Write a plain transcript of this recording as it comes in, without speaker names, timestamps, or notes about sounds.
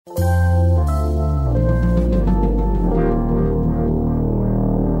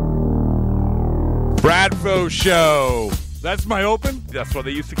Show. That's my open? That's what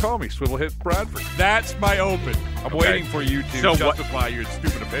they used to call me, Swivel Hits Bradford. That's my open. I'm waiting for you to justify your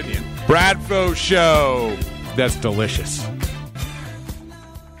stupid opinion. Bradfo Show. That's delicious.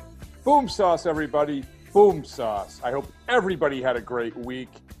 Boom sauce, everybody. Boom sauce. I hope everybody had a great week.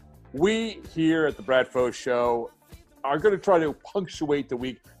 We here at the Bradfo Show are going to try to punctuate the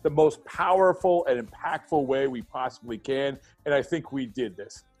week the most powerful and impactful way we possibly can, and I think we did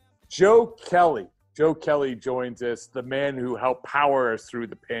this. Joe Kelly joins us, the man who helped power us through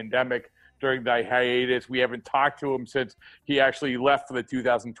the pandemic during the hiatus. We haven't talked to him since he actually left for the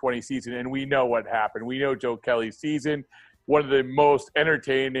 2020 season, and we know what happened. We know Joe Kelly's season, one of the most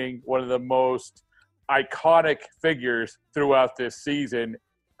entertaining, one of the most iconic figures throughout this season,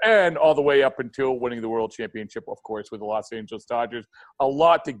 and all the way up until winning the World Championship, of course, with the Los Angeles Dodgers. A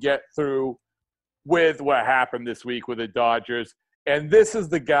lot to get through with what happened this week with the Dodgers. And this is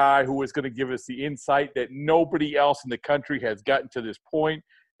the guy who is going to give us the insight that nobody else in the country has gotten to this point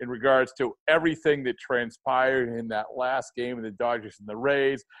in regards to everything that transpired in that last game of the Dodgers and the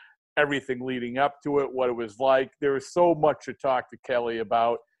Rays, everything leading up to it, what it was like. There is so much to talk to Kelly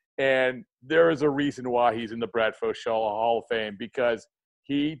about, and there is a reason why he's in the Bradfo Show Hall of Fame, because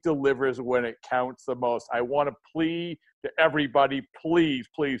he delivers when it counts the most. I want to plead to everybody, please,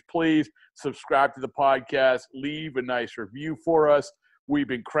 please, please subscribe to the podcast. Leave a nice review for us. We've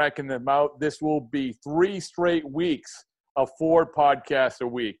been cracking them out. This will be 3 straight weeks of 4 podcasts a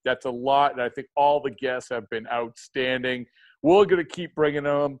week. That's a lot, and I think all the guests have been outstanding. We're going to keep bringing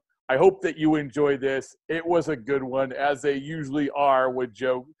them. I hope that you enjoy this. It was a good one, as they usually are with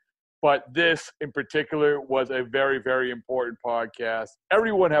Joe. But this, in particular, was a very, very important podcast.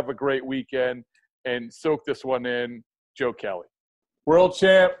 Everyone have a great weekend and soak this one in. Joe Kelly. World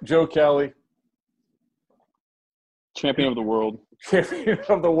champ, Joe Kelly. Champion of the world. Champion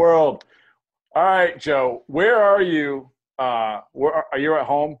of the world. All right, Joe, where are you? Are you at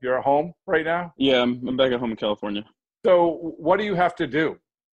home? You're at home right now? Yeah, I'm back at home in California. So what do you have to do?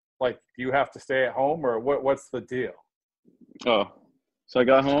 Like, do you have to stay at home, or what's the deal? Oh. So I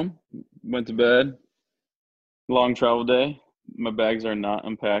got home, went to bed, long travel day. My bags are not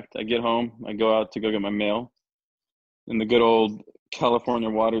unpacked. I get home, I go out to go get my mail. And the good old California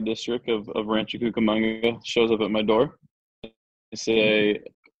Water District of Rancho Cucamonga shows up at my door. They say,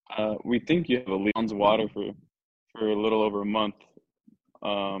 we think you have a leak of water for a little over a month.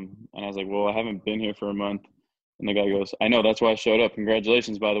 And I was like, well, I haven't been here for a month. And the guy goes, I know, that's why I showed up.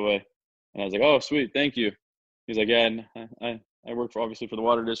 Congratulations, by the way. And I was like, oh, sweet, thank you. He's like, yeah, I work obviously for the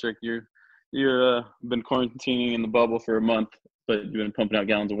water district. You're been quarantining in the bubble for a month, but you've been pumping out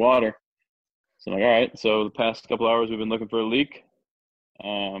gallons of water. So I'm like, all right. So the past couple hours we've been looking for a leak.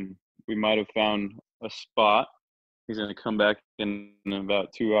 We might have found a spot. He's going to come back in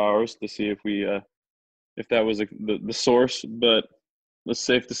about 2 hours to see if that was the source. But it's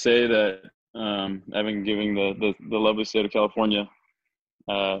safe to say that I've been giving the lovely state of California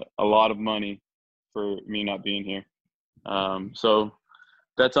a lot of money for me not being here. So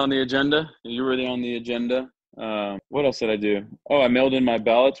that's on the agenda. You were on the agenda. What else did I do? Oh, I mailed in my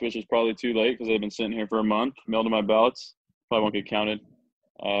ballots, which is probably too late because I've been sitting here for a month. Mailed in my ballots. Probably won't get counted.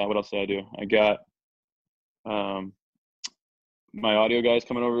 What else did I do? I got my audio guys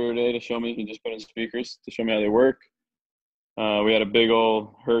coming over today to show me. He just put in speakers to show me how they work. We had a big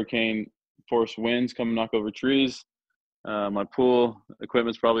old hurricane force winds come knock over trees. My pool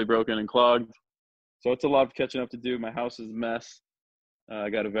equipment's probably broken and clogged. So it's a lot of catching up to do. My house is a mess.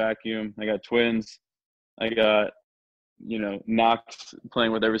 I got a vacuum. I got twins. I got, Knox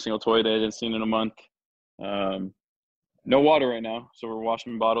playing with every single toy they hadn't seen in a month. No water right now, so we're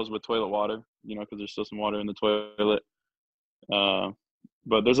washing bottles with toilet water, because there's still some water in the toilet.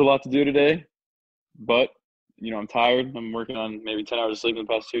 But there's a lot to do today. But, I'm tired. I'm working on maybe 10 hours of sleep in the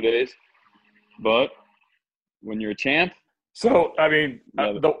past 2 days. But when you're a champ. So,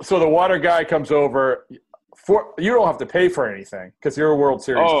 so the water guy comes over. You don't have to pay for anything because you're a World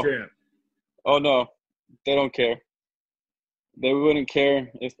Series champ. Oh, no. They don't care. They wouldn't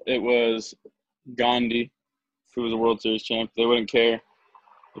care if it was Gandhi, who was a World Series champ. They wouldn't care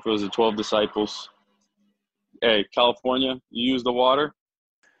if it was the 12 Disciples. Hey, California, you use the water.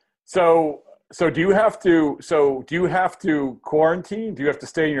 So do you have to quarantine? Do you have to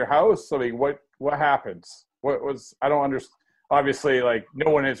stay in your house? What happens? I don't understand. Obviously,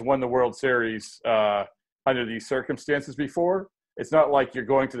 no one has won the World Series under these circumstances before. It's not like you're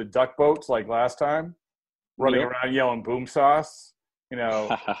going to the duck boats like last time, running around yelling boom sauce.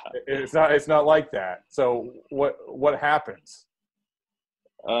 It's not like that. So what happens?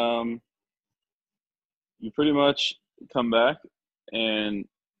 You pretty much come back, and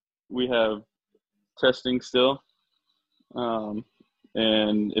we have testing still.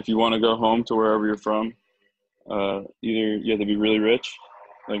 And if you want to go home to wherever you're from, either you have to be really rich,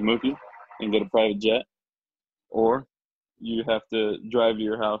 like Mookie, and get a private jet, or you have to drive to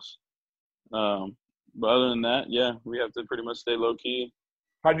your house. But other than that, yeah, we have to pretty much stay low key.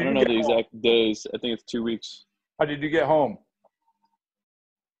 I don't know the exact days. I think it's 2 weeks. How did you get home?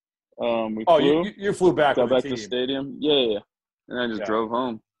 We flew. You flew back. Got back to the stadium. Yeah. And I just drove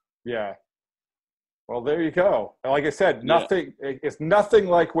home. Yeah. Well, there you go. Like I said, nothing. Yeah. It's nothing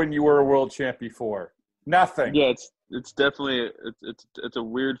like when you were a world champ before. Nothing. Yeah, it's definitely it's a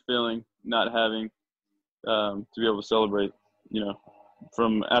weird feeling not having to be able to celebrate.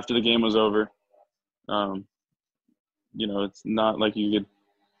 From after the game was over. It's not like you could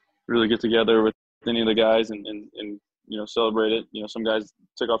really get together with any of the guys and celebrate it. Some guys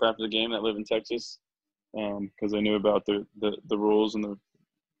took off after the game that live in Texas because they knew about the rules and the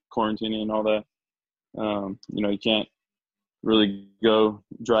quarantining and all that. You can't really go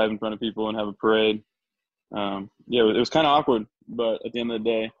drive in front of people and have a parade. It was kind of awkward, but at the end of the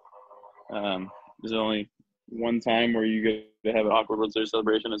day, there's only one time where you get to have an awkward World Series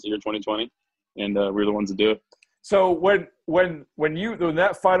celebration. It's the year 2020, and we're the ones that do it. So when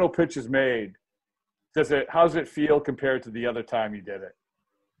that final pitch is made, how does it feel compared to the other time you did it?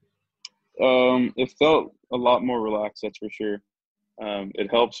 It felt a lot more relaxed, that's for sure. It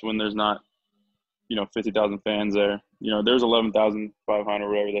helps when there's not, 50,000 fans there. There's 11,500,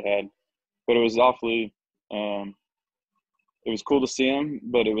 whatever they had, but it was awfully. It was cool to see them,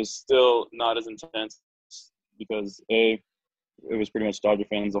 but it was still not as intense because it was pretty much Dodger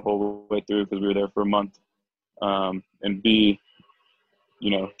fans the whole way through because we were there for a month. And B,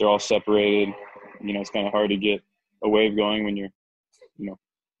 they're all separated. It's kind of hard to get a wave going when you're,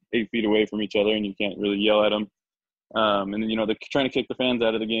 8 feet away from each other and you can't really yell at them. And then, they're trying to kick the fans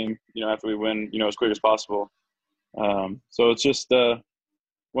out of the game, after we win, as quick as possible. So it's just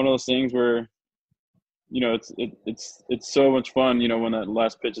one of those things where, it's so much fun, when that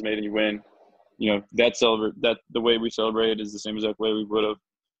last pitch is made and you win. That the way we celebrated is the same exact way we would have,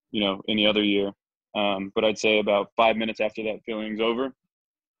 any other year. But I'd say about 5 minutes after that feeling's over,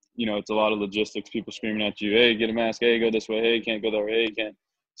 it's a lot of logistics, people screaming at you, hey, get a mask, hey, go this way, hey, you can't go that way, hey, you can't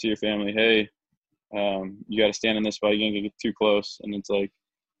see your family, hey, you got to stand in this spot, you can't get too close. And it's like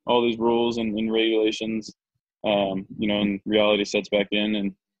all these rules and regulations, and reality sets back in,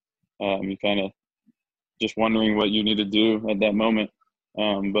 and you kind of just wondering what you need to do at that moment.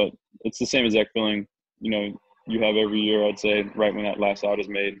 But it's the same exact feeling, you have every year, I'd say, right when that last out is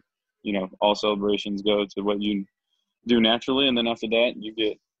made. All celebrations go to what you do naturally, and then after that, you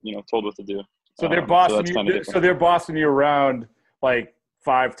get, told what to do. So they're bossing you around like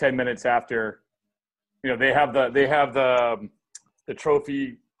 5-10 minutes after. They have the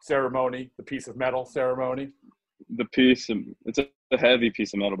trophy ceremony, the piece of metal ceremony. It's a heavy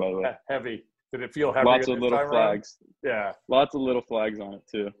piece of metal, by the way. Yeah, heavy. Did it feel heavy? Lots of little flags. Yeah. Lots of little flags on it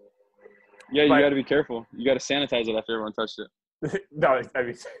too. Yeah, you got to be careful. You got to sanitize it after everyone touched it. No,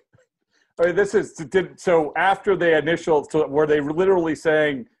 so after the initial, so were they literally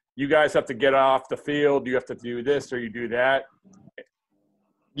saying you guys have to get off the field, you have to do this or you do that?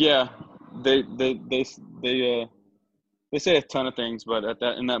 Yeah, they say a ton of things, but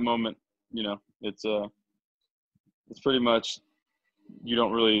in that moment, it's pretty much you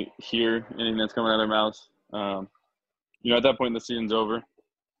don't really hear anything that's coming out of their mouths. At that point the season's over,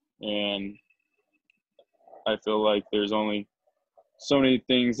 and I feel like there's only so many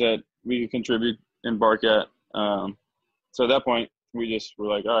things that we can contribute and bark at. So at that point, we just were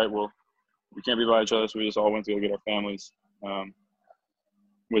like, all right, well, we can't be by each other, so we just all went to go get our families,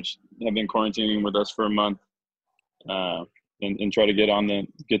 which have been quarantining with us for a month, and try to get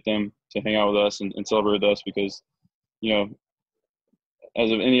them to hang out with us and celebrate with us because, as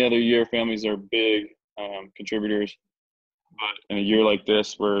of any other year, families are big contributors. But in a year like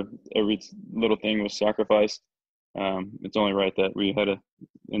this, where every little thing was sacrificed, it's only right that we had to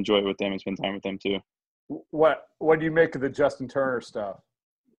enjoy it with them and spend time with them too. What do you make of the Justin Turner stuff?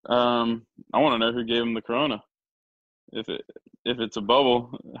 I want to know who gave him the corona. If it's a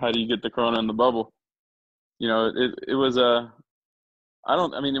bubble, how do you get the corona in the bubble? It was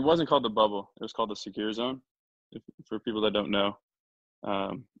it wasn't called the bubble. It was called the secure zone, for people that don't know.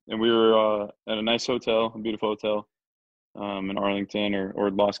 And we were at a nice hotel, a beautiful hotel, in Arlington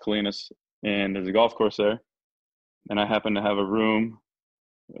or Las Colinas, and there's a golf course there. And I happened to have a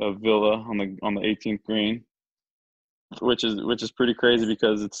villa on the 18th green, which is pretty crazy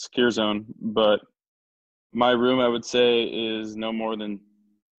because it's secure zone. But my room, I would say, is no more than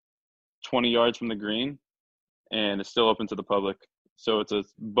 20 yards from the green, and it's still open to the public. So it's a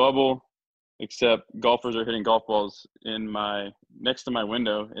bubble except golfers are hitting golf balls next to my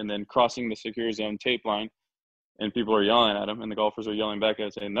window and then crossing the secure zone tape line, and people are yelling at them, and the golfers are yelling back at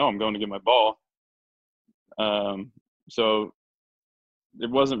it saying, "No, I'm going to get my ball." So it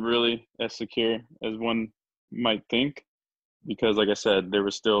wasn't really as secure as one might think, because like I said, there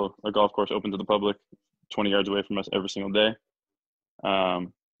was still a golf course open to the public 20 yards away from us every single day.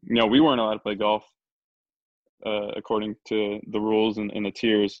 We weren't allowed to play golf according to the rules and the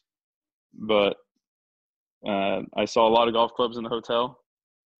tiers, but I saw a lot of golf clubs in the hotel.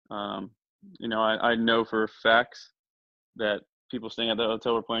 I know for facts that people staying at the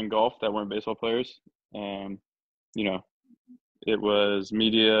hotel were playing golf that weren't baseball players. It was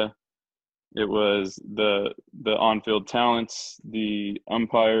media, it was the on-field talents, the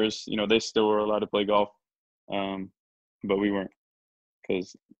umpires. They still were allowed to play golf, but we weren't,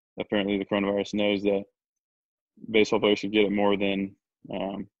 because apparently the coronavirus knows that baseball players should get it more than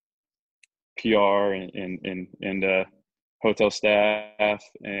PR and hotel staff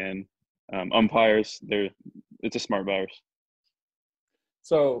and umpires. It's a smart virus.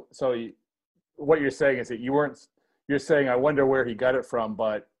 So what you're saying is that you're saying, I wonder where he got it from,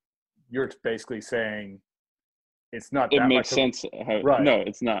 but you're basically saying it's not that it makes sense. Right. No,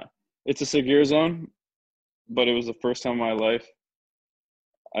 it's not. It's a secure zone, but it was the first time in my life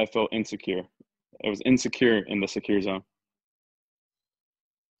I felt insecure. I was insecure in the secure zone.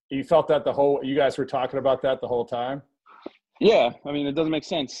 You felt that you guys were talking about that the whole time? Yeah. It doesn't make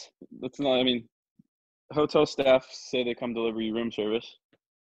sense. Hotel staff say they come deliver you room service.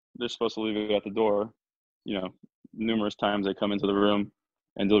 They're supposed to leave it at the door. Numerous times they come into the room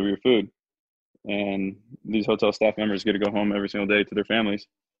and deliver your food. And these hotel staff members get to go home every single day to their families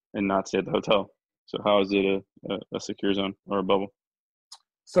and not stay at the hotel. So how is it a secure zone or a bubble?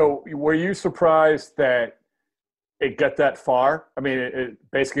 So were you surprised that it got that far? It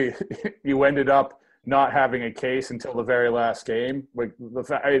basically you ended up not having a case until the very last game.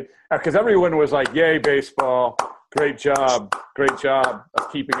 Because everyone was like, "Yay, baseball! Great job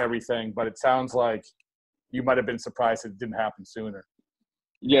of keeping everything." But it sounds like you might have been surprised it didn't happen sooner.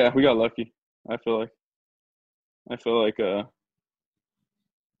 Yeah, we got lucky. I feel like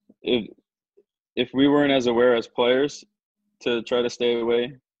if we weren't as aware as players to try to stay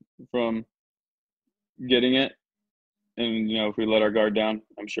away from getting it, and if we let our guard down,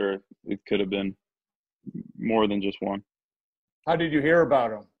 I'm sure it could have been more than just one. How did you hear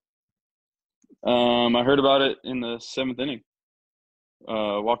about him? I heard about it in the 7th inning.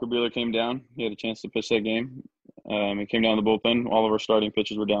 Walker Buehler came down. He had a chance to pitch that game. He came down the bullpen. All of our starting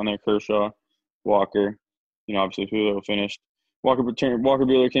pitchers were down there. Kershaw, Walker, obviously Julio finished. Walker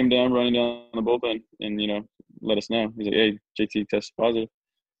Buehler came down, running down the bullpen, and let us know. He's like, "Hey, JT tested positive."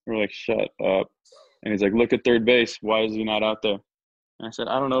 We're like, "Shut up!" And he's like, "Look at third base. Why is he not out there?" And I said,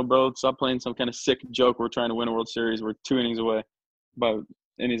 "I don't know, bro. Stop playing some kind of sick joke. We're trying to win a World Series. We're 2 innings away."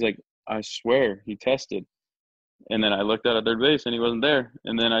 And he's like, "I swear he tested." And then I looked at third base, and he wasn't there.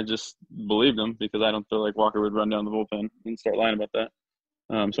 And then I just believed him, because I don't feel like Walker would run down the bullpen and start lying about that.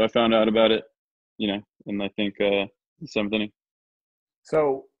 So I found out about it, and I think the 7th inning.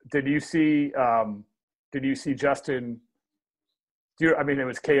 So did you see Justin? It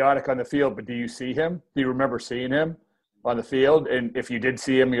was chaotic on the field, but do you see him? Do you remember seeing him on the field? And if you did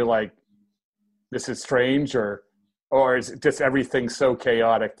see him, you're like, "This is strange," or is it just everything so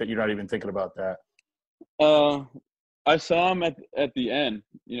chaotic that you're not even thinking about that? I saw him at the end.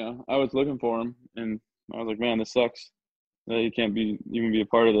 I was looking for him, and I was like, "Man, this sucks that you can't even be a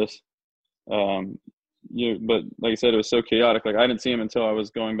part of this." But like I said, it was so chaotic. Like, I didn't see him until I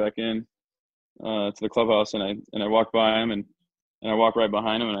was going back in to the clubhouse, and I walked by him, and I walked right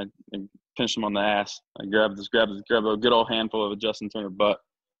behind him, and I pinched him on the ass. I grabbed a good old handful of a Justin Turner butt,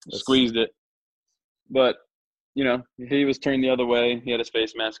 squeezed it. But he was turned the other way. He had his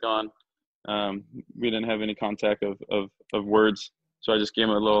face mask on. We didn't have any contact of words, so I just gave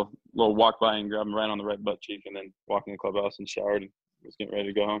him a little walk by and grabbed him right on the right butt cheek, and then walked in the clubhouse and showered and was getting ready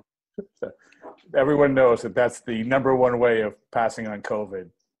to go home. Everyone knows that that's the number one way of passing on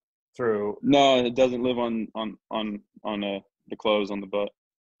COVID, through. No, it doesn't live on the clothes on the butt,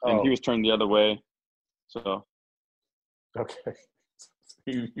 and he was turned the other way. So okay,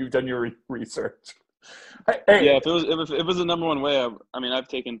 you've done your research. Hey. Yeah, if it was the number one way, I've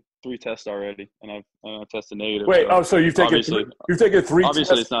taken 3 tests already, and I've tested negative. Wait, so you've taken 3 obviously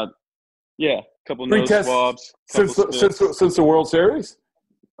tests? It's not. Yeah, a couple 3 nose tests swabs. since the World Series.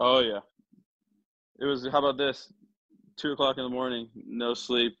 Oh yeah, it was. How about this? 2:00 in the morning, no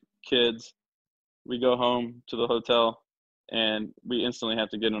sleep, kids. We go home to the hotel, and we instantly have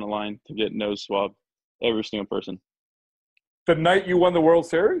to get in a line to get nose swab. Every single person. The night you won the World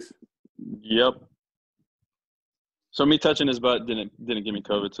Series? Yep. So me touching his butt didn't give me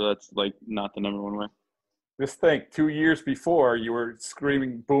COVID, so that's like not the number one way. Just think, 2 years before you were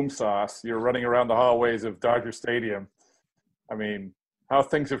screaming boom sauce, you were running around the hallways of Dodger Stadium. I mean, how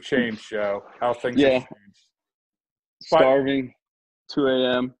things have changed, Joe. How things have changed. Starving, 2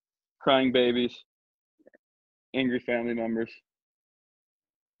 a.m., crying babies, angry family members.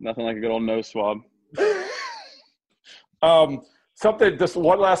 Nothing like a good old nose swab. Just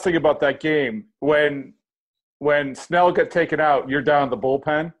one last thing about that game. When Snell got taken out, you're down the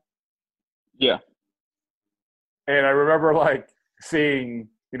bullpen. Yeah. And I remember like seeing,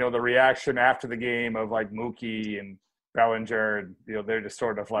 the reaction after the game of like Mookie and Bellinger, and they're just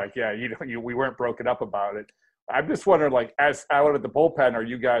sort of like, yeah, we weren't broken up about it. I'm just wondering, like, as out at the bullpen, are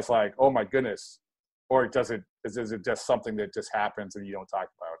you guys like, oh my goodness, or is it just something that just happens and you don't talk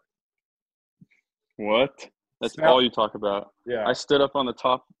about it? What? That's all you talk about. Yeah. I stood up on the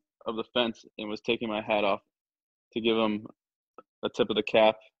top of the fence and was taking my hat off to give him a tip of the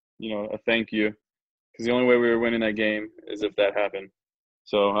cap, a thank you. Because the only way we were winning that game is if that happened.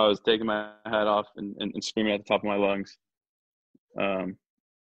 So I was taking my hat off and screaming at the top of my lungs.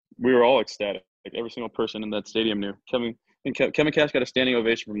 We were all ecstatic. Like every single person in that stadium knew. Kevin Cash got a standing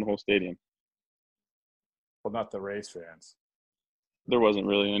ovation from the whole stadium. Well, not the Rays fans. There wasn't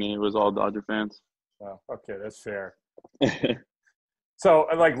really any. It was all Dodger fans. Oh, okay, that's fair. So,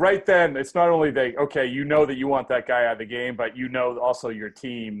 like, right then, it's not only that that you want that guy out of the game, but also your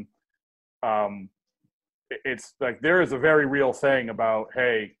team. It's like there is a very real thing about,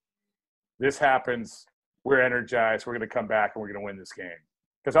 hey, this happens, we're energized, we're going to come back, and we're going to win this game.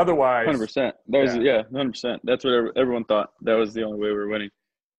 Because otherwise – 100%. 100%. That's what everyone thought. That was the only way we were winning.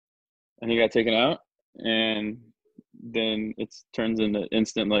 And he got taken out, and then it turns into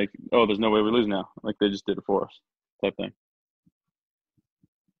instant, like, oh, there's no way we lose now. Like, they just did it for us type thing.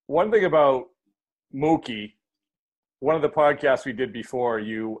 One thing about Mookie, one of the podcasts we did before,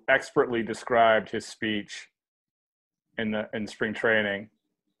 you expertly described his speech in spring training.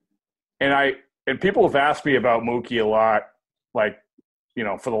 And people have asked me about Mookie a lot, like,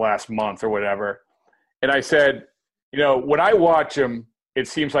 for the last month or whatever. And I said, when I watch him, it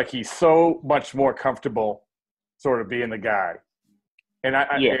seems like he's so much more comfortable sort of being the guy. And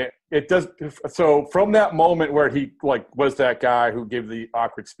it does. So from that moment where he was that guy who gave the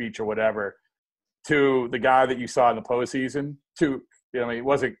awkward speech or whatever, to the guy that you saw in the postseason,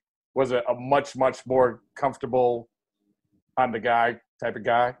 was it a much more comfortable on the guy type of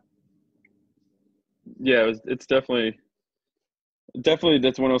guy? Yeah, it's definitely that's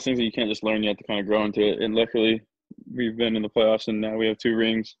one of those things that you can't just learn. You have to kind of grow into it. And luckily, we've been in the playoffs, and now we have 2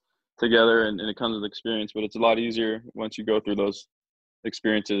 rings together, and it comes with experience. But it's a lot easier once you go through those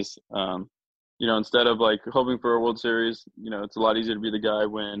experiences. Instead of like hoping for a World Series, it's a lot easier to be the guy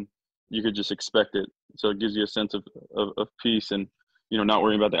when you could just expect it. So it gives you a sense of peace and, not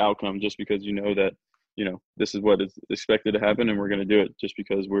worrying about the outcome, just because that, this is what is expected to happen, and we're going to do it just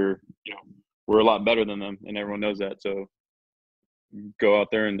because we're a lot better than them, and everyone knows that. So go out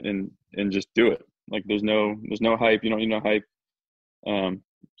there and just do it. Like there's no hype. You don't need no hype.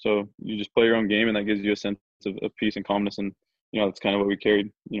 So you just play your own game, and that gives you a sense of peace and calmness. And, that's kind of what we carried,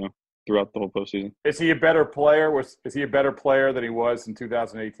 throughout the whole postseason. Is he a better player? Is he a better player than he was in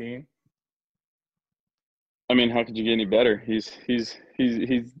 2018? I mean, how could you get any better? He's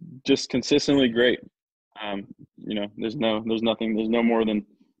just consistently great. There's no more than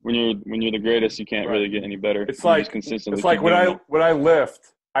when you're the greatest, you can't really get any better. It's like when I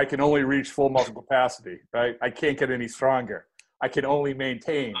lift, I can only reach full muscle capacity, right? I can't get any stronger. I can only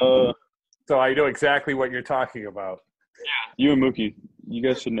maintain. So I know exactly what you're talking about. Yeah, you and Mookie, you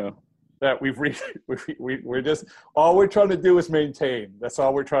guys should know that we've reached. We're just all we're trying to do is maintain. That's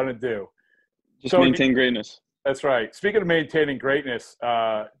all we're trying to do. Just maintain greatness. That's right. Speaking of maintaining greatness,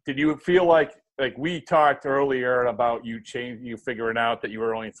 did you feel like we talked earlier about you figuring out that you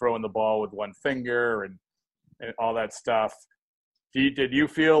were only throwing the ball with one finger and all that stuff? Did you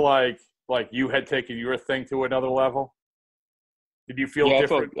feel like you had taken your thing to another level? Did you feel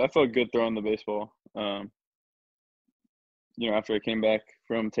different? I felt good throwing the baseball. After I came back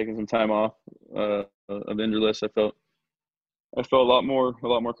from taking some time off of the injury list, I felt a lot more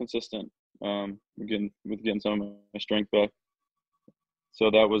consistent. Getting some of my strength back.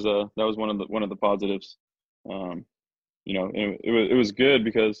 So that was one of the positives. It was good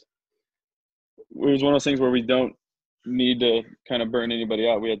because it was one of those things where we don't need to kind of burn anybody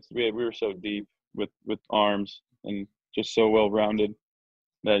out. We were so deep with arms and just so well rounded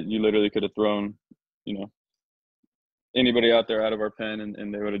that you literally could have thrown, anybody out there out of our pen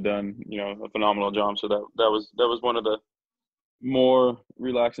and they would have done, a phenomenal job. So that was one of the more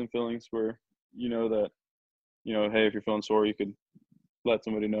relaxing feelings where you know that, hey, if you're feeling sore, you could let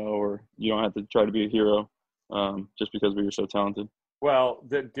somebody know, or you don't have to try to be a hero just because we were so talented. Well,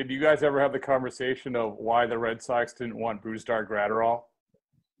 did you guys ever have the conversation of why the Red Sox didn't want Brusdar Graterol?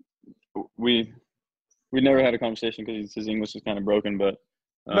 We never had a conversation because his English is kind of broken, but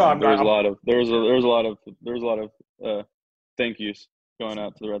No, there was a lot of thank yous going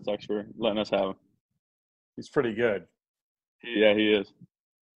out to the Red Sox for letting us have him. He's pretty good. Yeah, he is.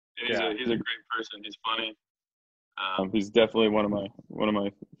 He's a great person. He's funny. He's definitely one of my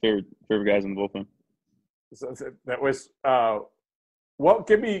favorite guys in the bullpen. So that was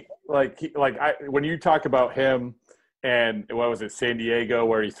give me when you talk about him and what was it, San Diego,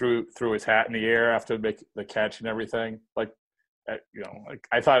 where he threw his hat in the air after make the catch and everything, I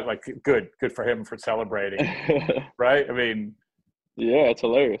thought good for him for celebrating, right? I mean, yeah, it's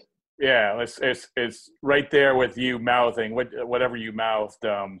hilarious. Yeah, it's right there with you mouthing whatever you mouthed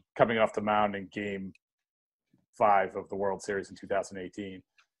coming off the mound in Game 5 of the World Series in 2018.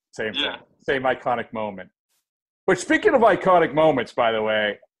 Same iconic moment. But speaking of iconic moments, by the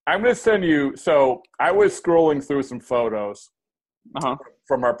way, I'm going to send you – so I was scrolling through some photos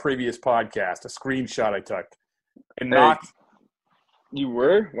from our previous podcast, a screenshot I took. And you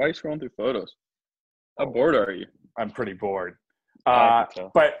were? Why are you scrolling through photos? How bored are you? I'm pretty bored.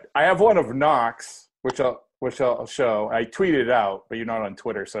 But I have one of Knox, which I'll show. I tweeted it out, but you're not on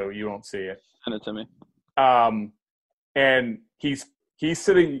Twitter, so you won't see it. Send it to me. And he's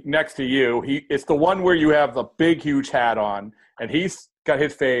sitting next to you. It's the one where you have the big, huge hat on, and he's got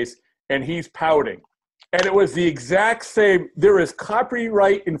his face, and he's pouting. And it was the exact same. There is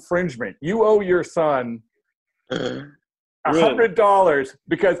copyright infringement. You owe your son $100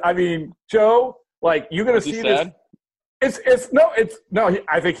 because, I mean, Joe, you're going to see this. I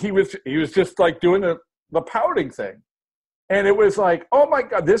think he was just doing the pouting thing. And it was like, oh my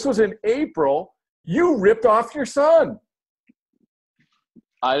God, this was in April. You ripped off your son.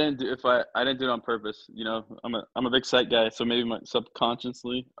 I didn't do it on purpose. I'm a big sight guy, so maybe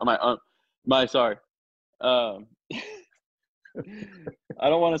subconsciously, I don't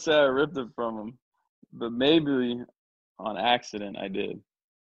want to say I ripped it from him, but maybe on accident I did.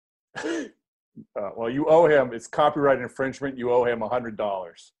 Well, you owe him. It's copyright infringement. You owe him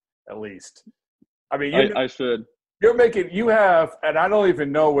 $100 at least. I mean, I should. You have, and I don't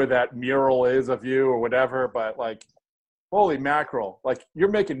even know where that mural is of you or whatever, but holy mackerel! You're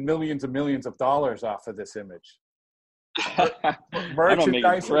making millions and millions of dollars off of this image.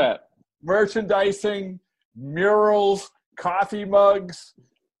 Merchandising, murals, coffee mugs.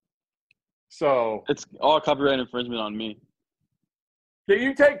 So it's all copyright infringement on me.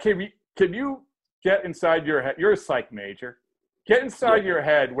 Can you get inside your head? You're a psych major. Get inside your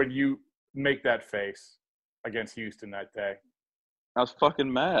head when you make that face against Houston that day. I was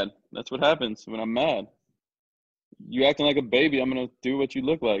fucking mad. That's what happens when I'm mad. You acting like a baby, I'm going to do what you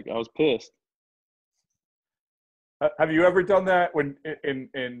look like. I was pissed. Have you ever done that when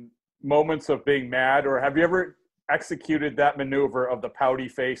in moments of being mad, or have you ever executed that maneuver of the pouty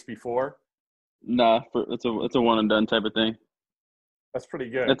face before? Nah, it's a one and done type of thing. That's pretty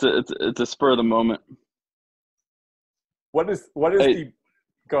good. It's a spur of the moment. What is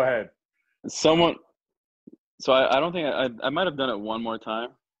go ahead. So I don't think I might have done it one more time,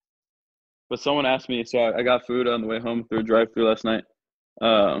 but someone asked me. So I got food on the way home through a drive-thru last night,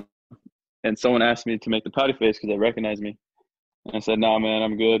 and someone asked me to make the pouty face because they recognized me, and I said, "Nah, man,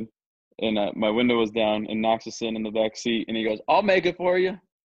 I'm good." And my window was down, and Knox is sitting in the back seat, and he goes, "I'll make it for you."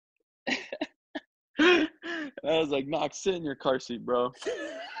 And I was like, "Knox, sit in your car seat, bro."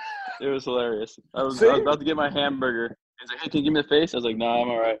 It was hilarious. I was about to get my hamburger. He's like, "Hey, can you give me the face?" I was like, "Nah, I'm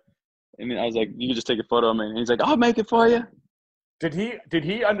all right." And I was like, "You can just take a photo of me." And he's like, "I'll make it for you." Did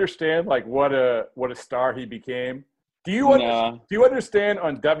he understand what a star he became? Do you understand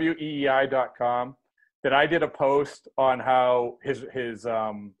on WEEI.com that I did a post on how his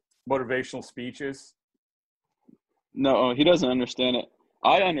motivational speeches? No, he doesn't understand it.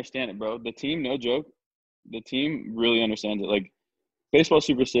 I understand it, bro. The team, no joke, the team really understands it. Baseball's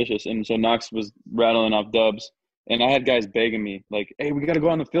superstitious, and so Knox was rattling off dubs, and I had guys begging me, "Hey, we got to go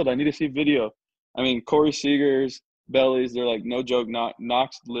on the field. I need to see video." I mean, Corey Seagers, Bellies, they're like, no joke,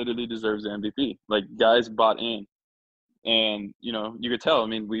 Knox literally deserves the MVP. Guys bought in. And, you could tell. I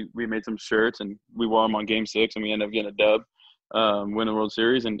mean, we made some shirts, and we wore them on Game 6, and we ended up getting a dub, win the World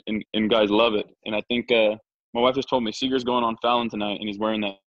Series, and guys love it. And I think my wife just told me Seager's going on Fallon tonight, and he's wearing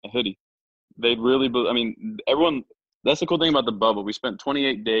that hoodie. They really – everyone – that's the cool thing about the bubble. We spent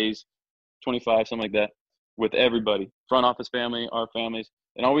 28 days, 25, something like that, with everybody, front office family, our families.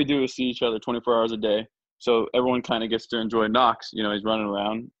 And all we do is see each other 24 hours a day. So everyone kind of gets to enjoy Knox. You know, he's running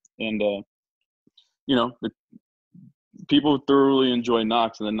around, and you know, the people thoroughly enjoy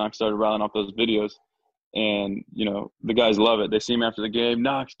Knox, and then Knox started riling off those videos, and you know, the guys love it. They see him after the game,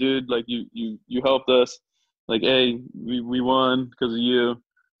 Knox, dude, like you helped us, like, hey, we won because of you.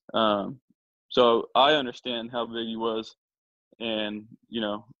 So I understand how big he was, and you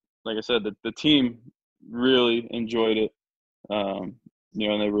know, like I said, the team really enjoyed it. You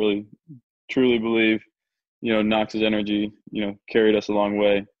know, and they really truly believe, you know, Knox's energy, you know, carried us a long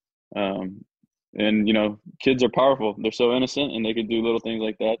way. And you know, kids are powerful. They're so innocent, and they could do little things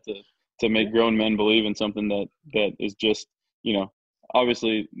like that to make grown men believe in something that is just, you know,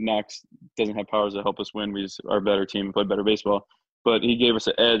 obviously Knox doesn't have powers to help us win. We just are a better team and play better baseball. But he gave us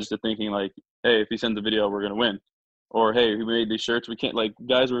an edge to thinking like, hey, if he sends a video, we're gonna win. Or hey, we made these shirts. We can't, like,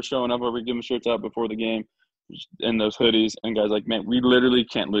 guys were showing up, or we give them shirts out before the game, and those hoodies, and guys like, man, we literally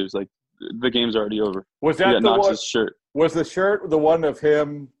can't lose. Like, the game's already over. Was that the Knox's one? Shirt? Was the shirt the one of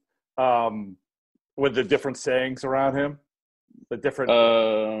him with the different sayings around him? The different.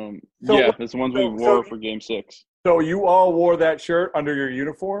 Yeah, it's the ones we wore for Game 6. So you all wore that shirt under your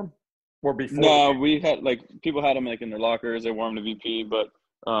uniform, or before? No, we had, like, people had them like in their lockers. They wore them to VP, but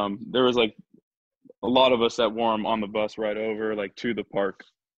there was like a lot of us that wore them on the bus right over, like, to the park.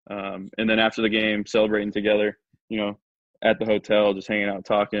 And then after the game, celebrating together, you know, at the hotel, just hanging out,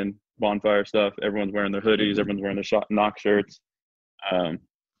 talking, bonfire stuff. Everyone's wearing their hoodies. Everyone's wearing their Knox shirts.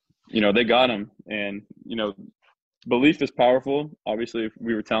 You know, they got them. And, you know, belief is powerful. Obviously,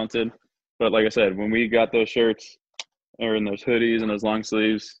 we were talented. But like I said, when we got those shirts or in those hoodies and those long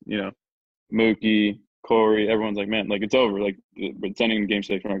sleeves, you know, Mookie, Corey, everyone's like, man, like, it's over. Like, we're sending Game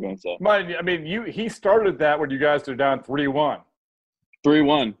 6. We're not going to. I mean, he started that when you guys are down 3-1.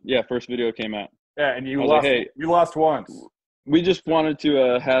 3-1. Yeah, first video came out. Yeah, and you lost. Like, hey, you lost once. We just wanted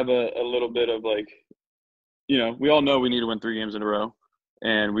to have a little bit of, like, you know, we all know we need to win 3 games in a row,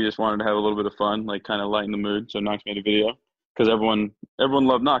 and we just wanted to have a little bit of fun, like, kind of lighten the mood. So Knox made a video because everyone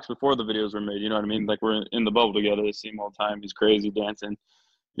loved Knox before the videos were made. You know what I mean? Like, we're in the bubble together. They see him all the time. He's crazy, dancing,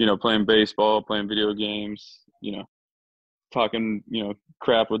 you know, playing baseball, playing video games, you know, talking, you know,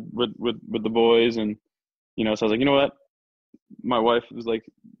 crap with the boys. And, you know, so I was like, you know what? My wife was like,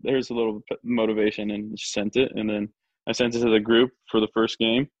 there's a little motivation, and she sent it. And then I sent it to the group for the first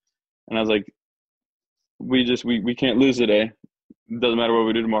game. And I was like, we can't lose today. It doesn't matter what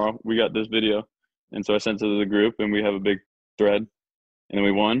we do tomorrow. We got this video. And so I sent it to the group, and we have a big thread, and then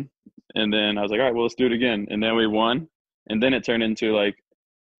we won. And then I was like, all right, well, let's do it again. And then we won. And then it turned into, like,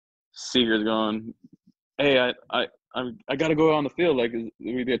 Seager's going, hey, I got to go on the field. Like,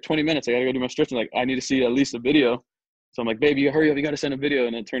 we got 20 minutes. I got to go do my stretching. Like, I need to see at least a video. So I'm like, baby, hurry up. You got to send a video.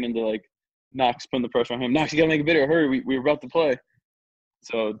 And it turned into, like, Knox putting the pressure on him. Knox, you got to make a video. Hurry. We were about to play.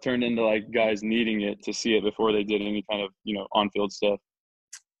 So it turned into, like, guys needing it to see it before they did any kind of, you know, on-field stuff.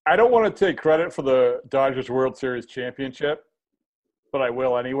 I don't want to take credit for the Dodgers World Series championship, but I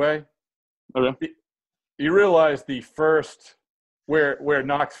will anyway. Okay. You realize the first where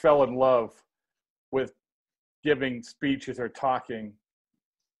Knox fell in love with giving speeches or talking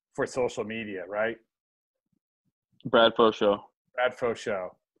for social media, right? Brad Foe Show. Brad Foe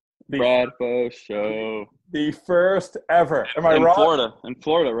Show. Brad Foe Show. The first ever. Am I wrong? In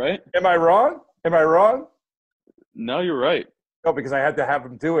Florida, right? Am I wrong? No, you're right. No, because I had to have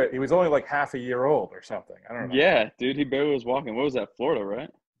him do it. He was only like half a year old or something. I don't know. Yeah, dude, he barely was walking. What was that, Florida, right?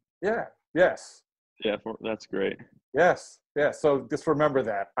 Yeah. Yes. Yeah, that's great. Yes. Yeah. So just remember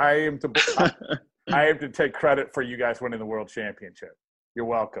that. I am to take credit for you guys winning the World Championship. You're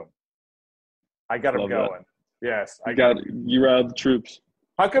welcome. I got him going. That. Yes. You riled the troops.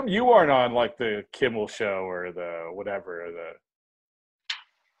 How come you aren't on, like, the Kimmel Show or the whatever?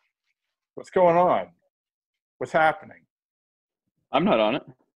 What's going on? What's happening? I'm not on it.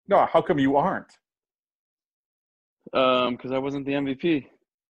 No, how come you aren't? Because I wasn't the MVP.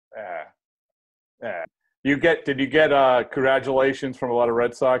 Yeah. Did you get congratulations from a lot of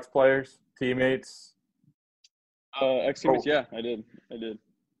Red Sox players, teammates? Ex-teammates, yeah, I did.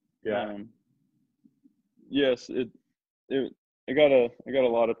 Yeah. Yes, I got a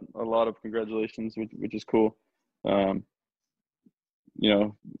lot of congratulations, which is cool. You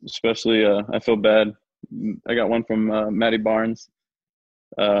know, especially I feel bad. I got one from Matty Barnes.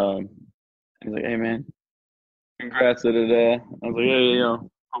 He's like, hey man, congrats. I was like, hey, you know,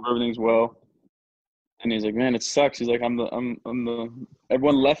 hope everything's well. And he's like, man, it sucks. He's like, I'm the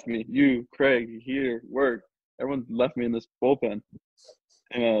everyone left me. You, Craig, here, work. Everyone left me in this bullpen.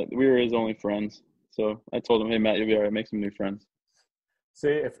 And we were his only friends. So I told him, hey Matt, you'll be all right. Make some new friends. See,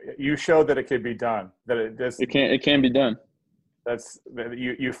 if you showed that it could be done, that it can be done.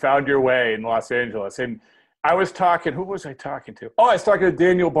 You found your way in Los Angeles. And I was talking, who was I talking to? Oh, I was talking to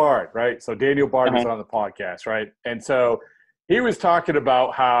Daniel Bard, right? So Daniel Bard was on the podcast, right? And so he was talking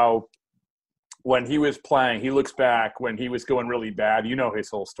about how when he was playing, he looks back when he was going really bad. You know his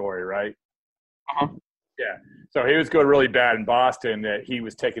whole story, right? Yeah. So he was going really bad in Boston, that he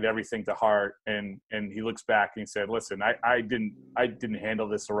was taking everything to heart, and he looks back and he said, listen, I didn't handle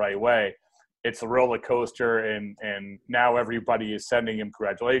this the right way. It's a roller coaster, and now everybody is sending him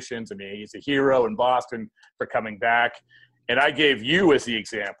congratulations. I mean, he's a hero in Boston for coming back. And I gave you as the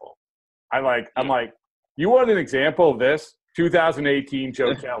example. I'm like, you want an example of this? 2018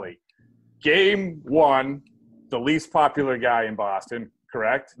 Joe Kelly. Game 1, the least popular guy in Boston,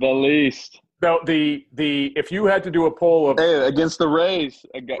 correct? The least. So if you had to do a poll of against the Rays,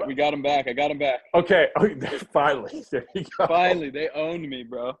 we got him back. I got him back. Okay, finally, there you go. Finally, they owned me,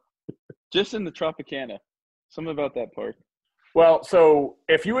 bro. Just in the Tropicana. Something about that park. Well, so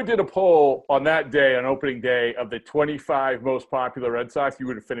if you had did a poll on that day, on opening day, of the 25 most popular Red Sox, you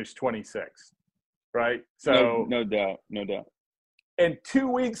would have finished 26, right? So no doubt. And 2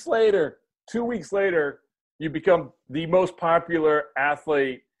 weeks later, you become the most popular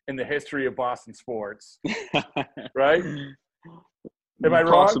athlete in the history of Boston sports, right? Am I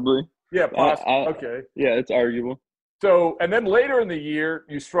wrong? Possibly. Yeah, possibly. Okay. Yeah, it's arguable. So, and then later in the year,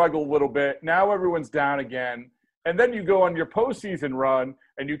 you struggle a little bit. Now everyone's down again. And then you go on your postseason run,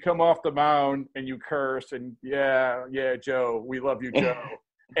 and you come off the mound, and you curse, and yeah, Joe, we love you, Joe.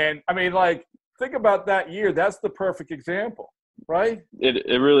 And, I mean, like, think about that year. That's the perfect example, right?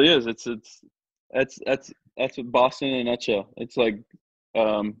 It really is. That's what Boston in a nutshell. It's like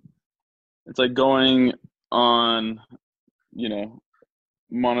going on,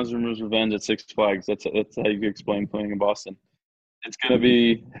 Montezuma's Revenge at Six Flags. That's how you explain playing in Boston. It's going to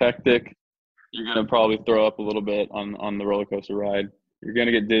be hectic. You're going to probably throw up a little bit on the roller coaster ride. You're going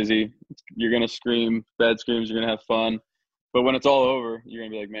to get dizzy. You're going to scream bad screams. You're going to have fun. But when it's all over, you're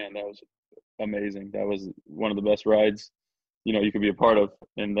going to be like, man, that was amazing. That was one of the best rides, you could be a part of.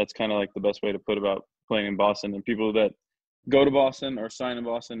 And that's kind of like the best way to put about playing in Boston. And people that go to Boston or sign in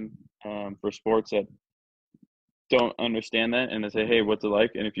Boston for sports that don't understand that, and they say, hey, what's it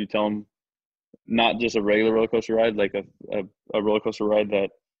like? And if you tell them not just a regular roller coaster ride, like a roller coaster ride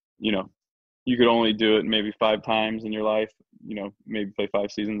that, you could only do it maybe 5 times in your life, maybe play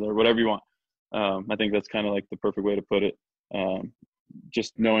 5 seasons or whatever you want. I think that's kind of like the perfect way to put it.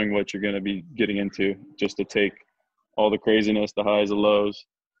 Just knowing what you're going to be getting into, just to take all the craziness, the highs, the lows,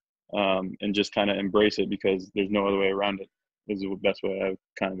 and just kind of embrace it, because there's no other way around it, is the best way I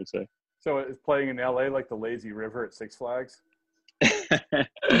kind of would say. So is playing in LA like the lazy river at Six Flags? The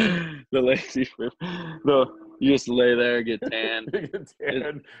lazy river. You just lay there, get tan.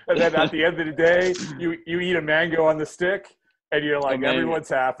 And then at the end of the day, you eat a mango on the stick, and you're like, everyone's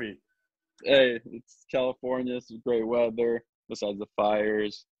happy. Hey, it's California. It's great weather. Besides the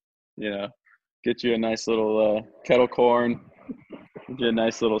fires, get you a nice little kettle corn. Get you a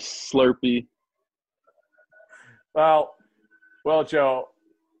nice little Slurpee. Well, Joe,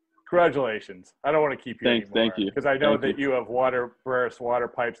 congratulations. I don't want to keep you anymore. Thank you. Because I know that you have water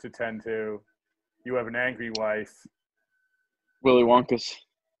pipes to tend to. You have an angry wife. Willy Wonka's.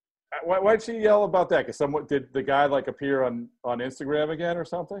 Why'd she yell about that? Because did the guy appear on Instagram again or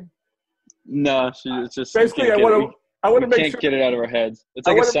something? No, it's just basically I want to make sure. Can't get it out of our heads. It's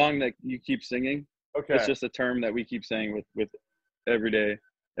like a song that you keep singing. Okay. It's just a term that we keep saying with everyday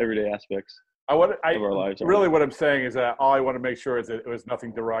aspects of our lives. Really, what I'm saying is that all I want to make sure is that it was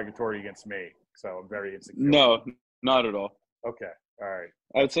nothing derogatory against me. So I'm very insecure. No, not at all. Okay. All right.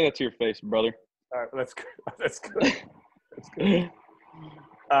 I would say that to your face, brother. All right. That's good. That's good. That's good.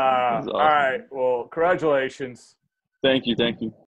 Awesome. All right. Well, congratulations. Thank you.